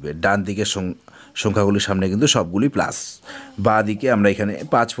 8 লিখবে। ডান দিকের সংখ্যাগুলির সামনে কিন্তু সবগুলি প্লাস। বাঁ দিকে আমরা এখানে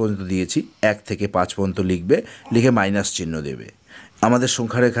 5 পর্যন্ত দিয়েছি, 1 থেকে 5 পর্যন্ত লিখবে, লিখে মাইনাস চিহ্ন দেবে। আমাদের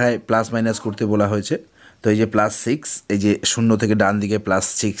সংখ্যারেখায় প্লাস মাইনাস করতে বলা হয়েছে, তো এই যে +6, এই যে 0 থেকে ডান দিকে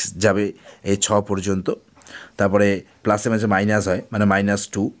 +6 যাবে এই 6 পর্যন্ত, তারপরে প্লাসে মাঝে মাইনাস হয় মানে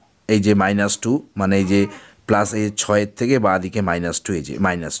 -2, এই যে -2 মানে এই যে প্লাস এই 6 থেকে বাঁ দিকে -2, এই যে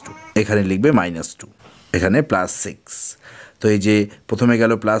 -2 এখানে লিখবে -2, এখানে +6। তো এই যে প্রথমে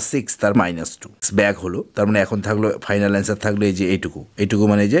গেল +6 তার -2 ব্যাক হলো, তার মানে এখন থাকলো ফাইনাল অ্যান্সার থাকলো এই যে এইটুকু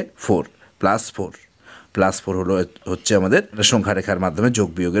মানে এই যে 4 +4 হলো হচ্ছে আমাদের সংখ্যারেখার মাধ্যমে যোগ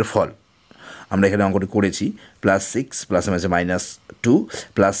বিয়োগের ফল। আমরা এখানে অঙ্কটি করেছি +6 প্লাসে মাঝে -2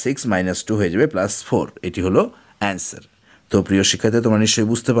 +6 -2 হয়ে যাবে +4, এটি হলো অ্যান্সার। তো প্রিয় শিক্ষার্থী, তোমরা নিশ্চয়ই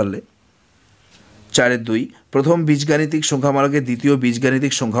বুঝতে পারলে। 4-2 প্রথম বীজগাণিতিক সংখ্যামালাকে দ্বিতীয়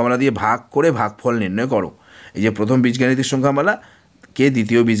বীজগাণিতিক সংখ্যামালা দিয়ে ভাগ করে ভাগফল নির্ণয় করো। এই যে প্রথম বীজগাণিতিক সংখ্যামালাকে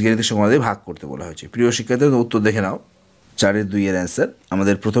দ্বিতীয় বীজগাণিতিক সংখ্যামালা দিয়ে ভাগ করতে বলা হয়েছে। প্রিয় শিক্ষার্থী, উত্তর দেখে নাও। 4-2 অ্যান্সার,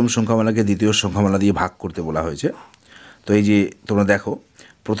 আমাদের প্রথম সংখ্যামালাকে দ্বিতীয় সংখ্যামালা দিয়ে ভাগ করতে বলা হয়েছে। তো এই যে তোমরা দেখো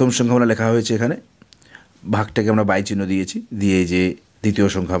প্রথম সংখ্যামালা লেখা হয়েছে, এখানে ভাগটাকে আমরা বাই চিহ্ন দিয়েছি, দিয়ে এই যে দ্বিতীয়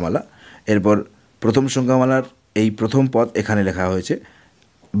সংখ্যামালা, এরপর প্রথম সংখ্যামালার এই প্রথম পদ এখানে লেখা হয়েছে,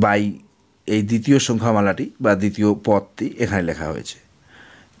 বাই এই দ্বিতীয় সংখ্যামালাটি বা দ্বিতীয় পদটি এখানে লেখা হয়েছে।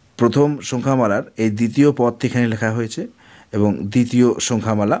 প্রথম সংখ্যামালার এই দ্বিতীয় পদটি এখানে লেখা হয়েছে এবং দ্বিতীয়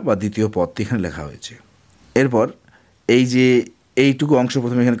সংখ্যামালা বা দ্বিতীয় পদটি এখানে লেখা হয়েছে। এরপর এই যে এইটুকু অংশ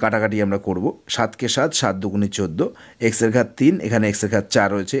প্রথমে এখানে কাটাকাটি আমরা করব। 7কে 7, 7 দুগুণে 14, এক্সের ঘাত 3, এখানে এক্সের ঘাত 4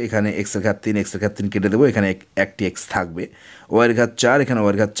 রয়েছে, এখানে এক্সের ঘাত 3 কেটে দেবো, এখানে একটি এক্স থাকবে। ওয়াইয়ের ঘাত 4, এখানে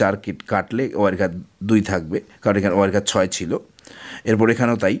ওয়াইয়ের ঘাত 4 কাটলে ওয়াইয়ের ঘাত 2 থাকবে, কারণ এখানে ওয়াইয়ের ঘাত 6 ছিল। এরপর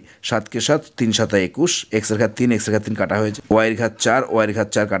এখানেও তাই, 7কে 7, 3 7 21, এক্সের ঘাত 3 কাটা হয়েছে, ওয়াইয়ের ঘাত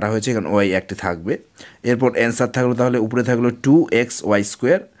 4 কাটা হয়েছে, এখানে ওয়াই একটি থাকবে। এরপর অ্যান্সার থাকলো, তাহলে উপরে থাকলো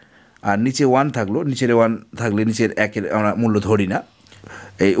 2xy², আর নিচে 1 থাকলো, নিচের 1 থাকলে নিচের 1-এর আমরা মূল্য ধরি না।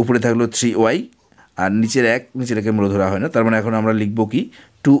 এই উপরে থাকলো 3y আর নিচের 1-এর মূল্য ধরা হয় না, তার মানে এখন আমরা লিখবো কি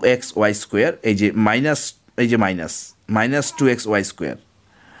 2xy², এই যে মাইনাস 2xy²,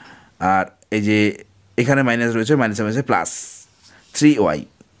 আর এই যে এখানে মাইনাস রয়েছে, মাইনাসে মাইনাসে প্লাস 3y,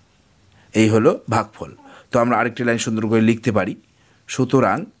 এই হলো ভাগফল। তো আমরা আরেকটি লাইন সুন্দর করে লিখতে পারি,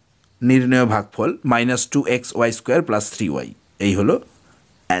 সুতরাং নির্ণয় ভাগফল -2xy² + 3y, এই হলো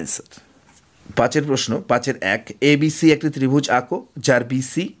অ্যান্সার। 5 প্রশ্ন, 5-1 ABC একটি ত্রিভুজ আঁকো যার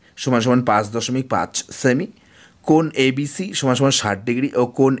BC = 5.5 সেমি, কোণ ABC = 60 ডিগ্রি ও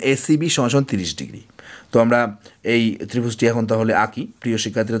কোণ ACB = 30 ডিগ্রি। তো আমরা এই ত্রিভুজটি এখন তাহলে আঁকি। প্রিয়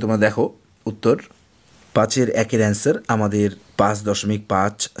শিক্ষার্থীরা, তোমরা দেখো উত্তর। 5-1 অ্যান্সার, আমাদের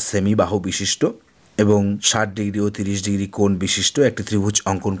 5.5 সেমি বাহু বিশিষ্ট এবং 60 ডিগ্রি ও 30 ডিগ্রি কোণ বিশিষ্ট একটি ত্রিভুজ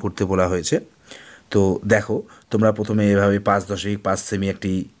অঙ্কন করতে বলা হয়েছে। তো দেখো তোমরা প্রথমে এভাবে 5.5 সেমি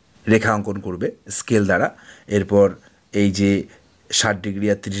একটি রেখা অঙ্কন করবে স্কেল দ্বারা, এরপর এই যে 60 ডিগ্রি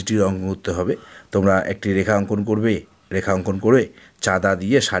আর 30 ডিগ্রি অঙ্কন করতে হবে। তোমরা একটি রেখা অঙ্কন করে চাঁদা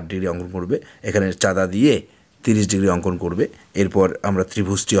দিয়ে 60 ডিগ্রি অঙ্কন করবে, এখানে চাঁদা দিয়ে 30 ডিগ্রি অঙ্কন করবে। এরপর আমরা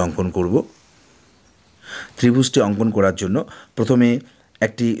ত্রিভুজটি অঙ্কন করব। ত্রিভুজটি অঙ্কন করার জন্য প্রথমে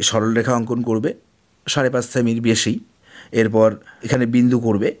একটি সরলরেখা অঙ্কন করবে 5.5 সেমির বেশি, এরপর এখানে বিন্দু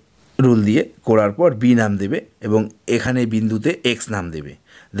করবে রুল দিয়ে, করার পর বি নাম দেবে এবং এখানে বিন্দুতে এক্স নাম দেবে।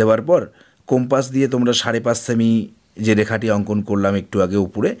 দেওয়ার পর কম্পাস দিয়ে তোমরা 5.5 সেমি যে রেখাটি অঙ্কন করলাম একটু আগে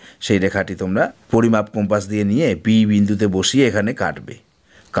উপরে, সেই রেখাটি তোমরা পরিমাপ কম্পাস দিয়ে নিয়ে বি বিন্দুতে বসিয়ে এখানে কাটবে।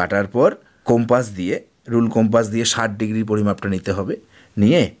 কাটার পর রুল কম্পাস দিয়ে 60 ডিগ্রির পরিমাপটা নিতে হবে।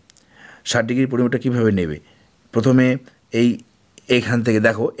 নিয়ে 60 ডিগ্রির পরিমাপটা কীভাবে নেবে, প্রথমে এইখান থেকে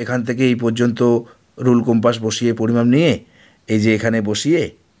দেখো, এখান থেকে এই পর্যন্ত রুল কম্পাস বসিয়ে পরিমাপ নিয়ে এই যে এখানে বসিয়ে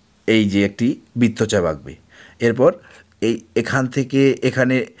এই যে একটি বৃত্তচাপ আঁকবে। এরপর এখান থেকে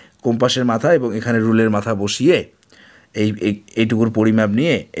এখানে কম্পাসের মাথা এবং এখানে রুলের মাথা বসিয়ে এইটুকুর পরিমাপ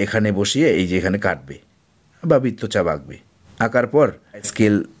নিয়ে এখানে বসিয়ে এই যে এখানে কাটবে বা বৃত্তচাপ আঁকবে। আঁকার পর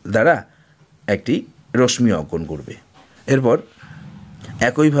স্কেল দ্বারা একটি রশ্মি অঙ্কন করবে। এরপর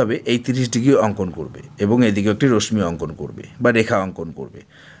একইভাবে এই 30 ডিগ্রি অঙ্কন করবে এবং এদিকে একটি রশ্মি অঙ্কন করবে বা রেখা অঙ্কন করবে,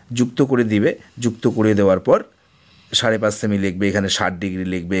 যুক্ত করে দিবে। যুক্ত করে দেওয়ার পর 5.5 সেমি লিখবে, এখানে 60 ডিগ্রি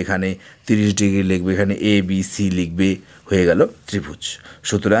লিখবে, এখানে 30 ডিগ্রি লিখবে, এখানে ABC লিখবে, হয়ে গেল ত্রিভুজ।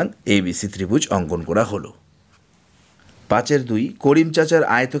 সুতরাং ABC ত্রিভুজ অঙ্কন করা হলো। 5-2 করিম চাচার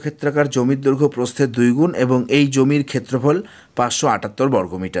আয়তক্ষেত্রাকার জমির দৈর্ঘ্য প্রস্থের 2 গুণ এবং এই জমির ক্ষেত্রফল 578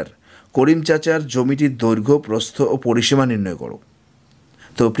 বর্গমিটার। করিম চাচার জমিটির দৈর্ঘ্য প্রস্থ ও পরিসীমা নির্ণয় করো।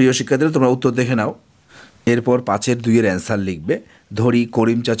 তো প্রিয় শিক্ষার্থীরা, তোমরা উত্তর দেখে নাও। এরপর 5-2 অ্যান্সার লিখবে। ধরি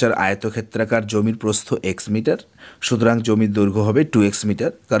করিম চাচার আয়তক্ষেত্রাকার জমির প্রস্থ এক্স মিটার, সুতরাং জমির দৈর্ঘ্য হবে 2x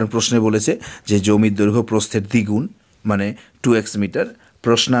মিটার, কারণ প্রশ্নে বলেছে যে জমির দৈর্ঘ্য প্রস্থের দ্বিগুণ মানে 2x metre.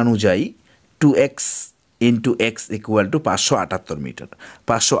 প্রশ্নানুযায়ী 2x into x equal to 578 metre.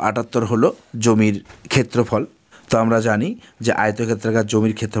 578 হলো জমির ক্ষেত্রফল। তো আমরা জানি যে আয়তক্ষেত্রাকার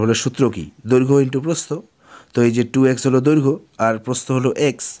জমির ক্ষেত্রফলের সূত্র কি? দৈর্ঘ্য ইন্টু প্রস্থ। তো এই যে 2x হলো দৈর্ঘ্য আর প্রস্থ হলো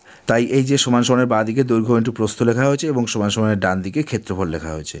x, তাই এই যে সমান সমানের বাঁ দিকে দৈর্ঘ্য ইন্টু প্রস্থ লেখা হয়েছে এবং সমান সমানের ডান দিকে ক্ষেত্রফল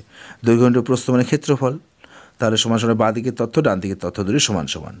লেখা হয়েছে। দৈর্ঘ্য ইন্টু প্রস্থ মানে ক্ষেত্রফল, তাহলে সমান সমানের বাঁ দিকের তথ্য ডান দিকের তথ্য দুটোই সমান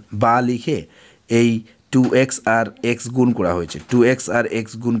সমান। বা লিখে এই 2x আর x গুণ করা হয়েছে, 2x আর x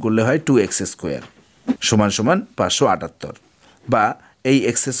গুণ করলে হয় 2x স্কোয়ার সমান সমান 578, বা এই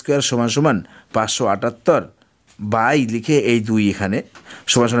এক্স স্কোয়ার সমান সমান 578 বাই লিখে এই 2 এখানে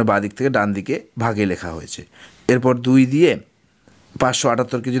সমান সমান বাঁ দিক থেকে ডান দিকে ভাগে লেখা হয়েছে। এরপর 2 দিয়ে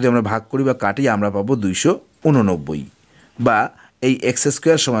 578কে যদি আমরা ভাগ করি বা কাটি আমরা পাবো 289, বা এই এক্স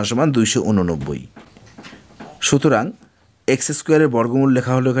স্কোয়ার সমান সমান 289। সুতরাং এক্স স্কোয়ারের বর্গমূল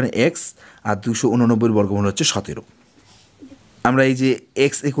লেখা হলো এখানে এক্স, আর 289 বর্গমূল হচ্ছে 17। আমরা এই যে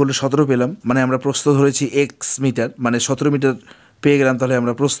এক্স ইকুয়াল 17 পেলাম, মানে আমরা প্রস্থ ধরেছি এক্স মিটার, মানে 17 মিটার পেয়ে গেলাম, তাহলে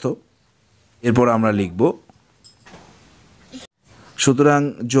আমরা প্রস্থ। এরপর আমরা লিখব, সুতরাং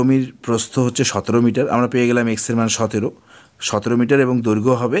জমির প্রস্থ হচ্ছে 17 মিটার, আমরা পেয়ে গেলাম এক্সের মান 17 মিটার এবং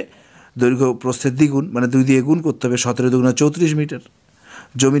দৈর্ঘ্য হবে দৈর্ঘ্য প্রস্থের দ্বিগুণ, মানে 2 দিয়ে গুণ করতে হবে, 17 দুগুণা 34 মিটার।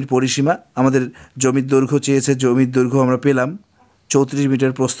 জমির পরিসীমা, আমাদের জমির দৈর্ঘ্য চেয়েছে, জমির দৈর্ঘ্য আমরা পেলাম 34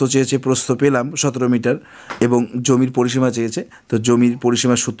 মিটার, প্রস্থ চেয়েছে, প্রস্থ পেলাম 17 মিটার এবং জমির পরিসীমা চেয়েছে। তো জমির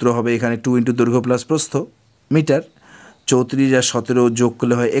পরিসীমার সূত্র হবে এখানে 2 ইন্টু দৈর্ঘ্য প্লাস প্রস্থ মিটার। 34 আর 17 যোগ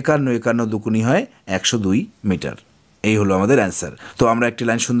করলে হয় 51, 51 দুগুণই হয় 102 মিটার। এই হলো আমাদের অ্যান্সার। তো আমরা একটি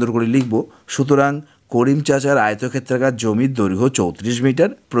লাইন সুন্দর করে লিখব, সুতরাং করিম চাচার আয়তক্ষেত্রাকার জমির দৈর্ঘ্য 34 মিটার,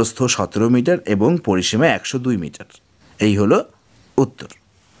 প্রস্থ 17 মিটার এবং পরিসীমা 102 মিটার। এই হলো উত্তর।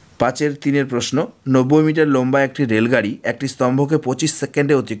 5-3 প্রশ্ন, 90 মিটার লম্বা একটি রেলগাড়ি একটি স্তম্ভকে 25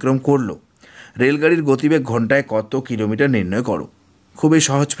 সেকেন্ডে অতিক্রম করলো। রেলগাড়ির গতিবেগ ঘন্টায় কত কিলোমিটার নির্ণয় করো। খুবই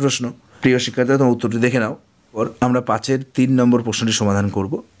সহজ প্রশ্ন। প্রিয় শিক্ষার্থীরা, তোমার উত্তরটি দেখে নাও। ওর আমরা 5-3 প্রশ্নটি সমাধান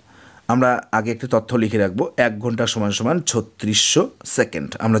করব। আমরা আগে একটি তথ্য লিখে রাখবো, 1 ঘন্টা সমান সমান 3600 সেকেন্ড।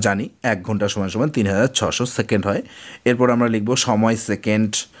 আমরা জানি 1 ঘন্টা সমান সমান 3600 সেকেন্ড হয়। এরপর আমরা লিখব সময়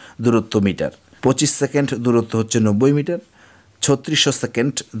সেকেন্ড, দূরত্ব মিটার। 25 সেকেন্ড দূরত্ব হচ্ছে 90 মিটার, 3600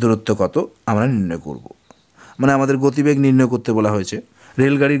 সেকেন্ড দূরত্ব কত আমরা নির্ণয় করব। মানে আমাদের গতিবেগ নির্ণয় করতে বলা হয়েছে,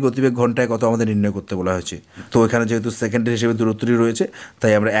 রেলগাড়ির গতিবেগ ঘন্টায় কত আমাদের নির্ণয় করতে বলা হয়েছে। তো এখানে যেহেতু সেকেন্ডের হিসেবে দূরত্বটি রয়েছে,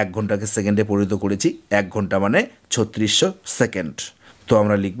 তাই আমরা 1 ঘন্টাকে সেকেন্ডে পরিণত করেছি। 1 ঘন্টা মানে 3600 সেকেন্ড। তো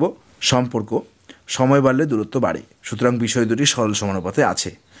আমরা লিখব সম্পর্ক, সময় বাড়লে দূরত্ব বাড়ে, সুতরাং বিষয় দুটি সরল সমানুপাতে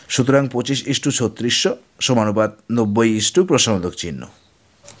আছে। সুতরাং 25:3600 সমানুপাত 90 প্রশ্নবোধক চিহ্ন,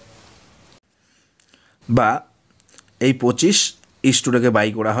 বা এই 25 বাই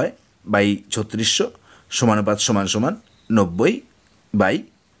করা হয় বাই 3600 সমানুপাত সমান সমান 90 বাই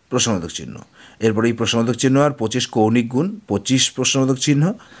প্রশ্নবোধক চিহ্ন। এরপরে এই প্রশ্নবোধক চিহ্ন আর 25 কৌণিক গুণ 25 প্রশ্নবোধক চিহ্ন,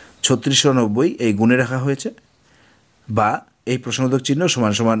 3690 এই গুণে রাখা হয়েছে, বা এই প্রশ্নবোধক চিহ্ন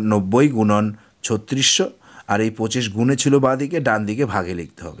সমান সমান 90 গুণন 3600, আর এই 25 গুণে ছিল বাঁ দিকে, ডান দিকে ভাগে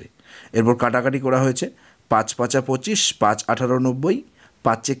লিখতে হবে। এরপর কাটাকাটি করা হয়েছে, 5 5 25, 5 18 90,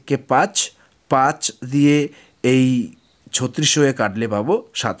 5 1 5, 5 দিয়ে এই 3600 কাটলে পাবো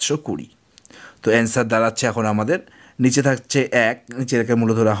 720। তো অ্যান্সার দাঁড়াচ্ছে এখন আমাদের, নিচে থাকছে 1, নিচে রেখে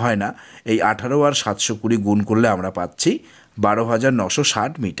মূল্য ধরা হয় না, এই 18 আর 720 গুণ করলে আমরা পাচ্ছি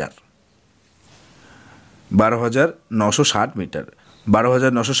 12,960 মিটার। 12,960 মিটার।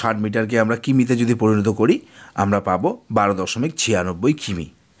 12,960 মিটারকে আমরা কিমিতে যদি পরিণত করি আমরা পাবো 12.96 কিমি।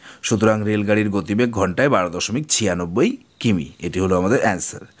 সুতরাং রেলগাড়ির গতিবেগ ঘন্টায় 12.96 কিমি। এটি হলো আমাদের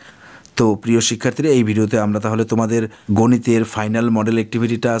অ্যান্সার। তো প্রিয় শিক্ষার্থীরা, এই ভিডিওতে আমরা তাহলে তোমাদের গণিতের ফাইনাল মডেল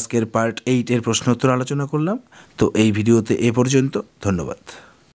অ্যাক্টিভিটি টাস্কের পার্ট 8 প্রশ্ন উত্তর আলোচনা করলাম। তো এই ভিডিওতে এ পর্যন্ত, ধন্যবাদ।